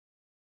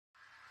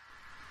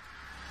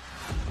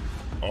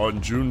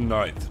On June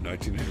 9th,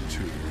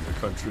 1982, in a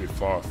country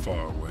far,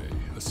 far away,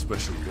 a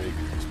special baby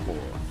was born.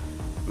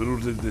 Little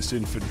did this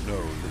infant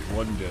know that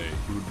one day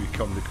he would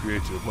become the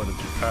creator of one of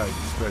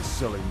Japan's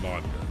best-selling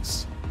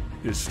mangas.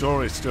 His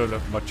story stirred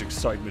up much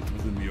excitement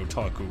within the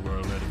otaku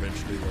world and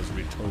eventually was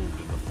retold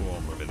in the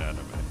form of an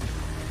anime.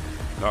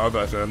 Now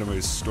that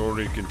anime's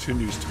story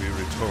continues to be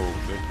retold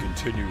and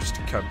continues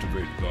to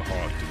captivate the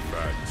heart of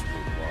fans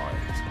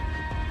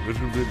worldwide.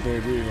 Little did they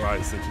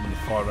realize that in the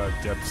far-out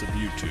depths of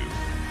YouTube,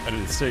 an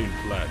insane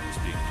plan was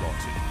being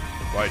plotted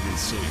by an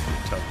insane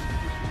and talented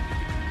group of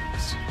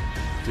individuals.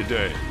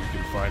 Today, we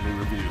can finally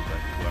reveal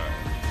that plan.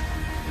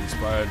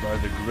 Inspired by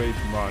the great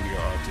manga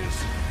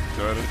artist,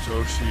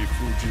 Narrator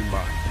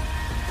Fujimaki.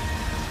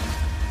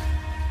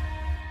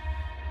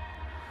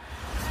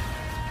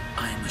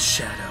 I am a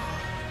shadow.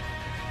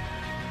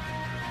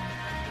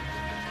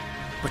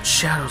 But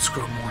shadows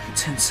grow more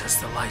intense as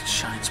the light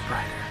shines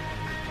brighter.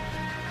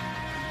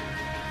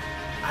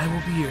 I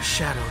will be your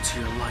shadow to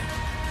your light.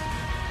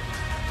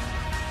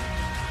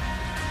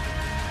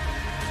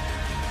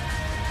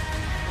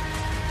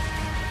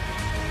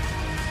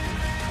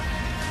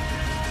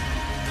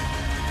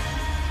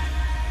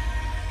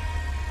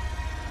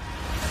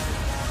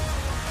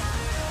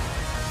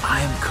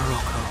 I am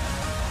Kuroko.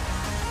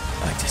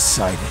 I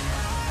decided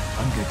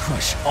I'm gonna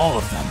crush all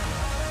of them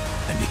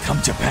and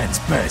become Japan's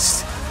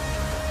best.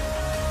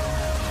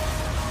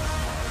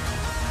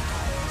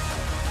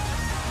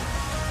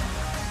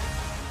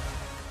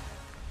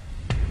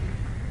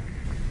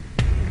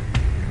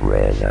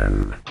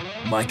 Rhythm.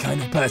 My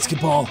kind of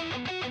basketball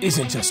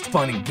isn't just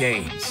fun and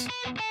games.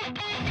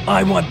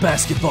 I want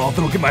basketball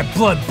that'll get my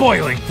blood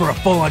boiling for a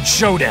full-on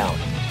showdown.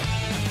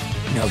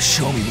 Now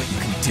show me what you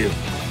can do.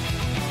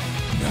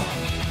 No.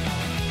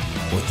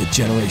 What the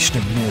generation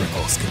of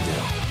miracles can do.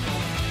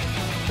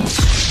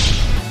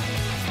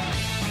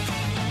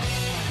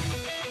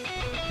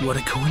 What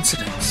a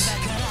coincidence.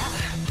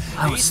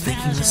 I was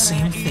thinking the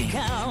same thing.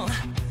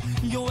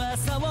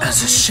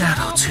 As a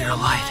shadow to your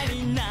light,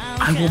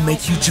 I will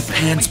make you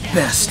Japan's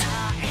best.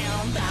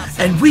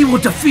 And we will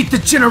defeat the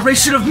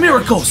generation of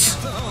miracles!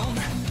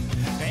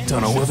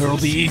 Don't know whether it'll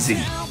be easy,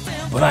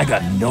 but I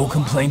got no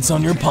complaints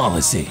on your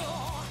policy.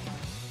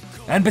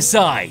 And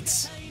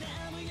besides,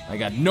 I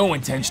got no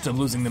intention of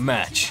losing the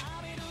match.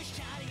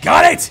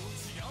 Got it?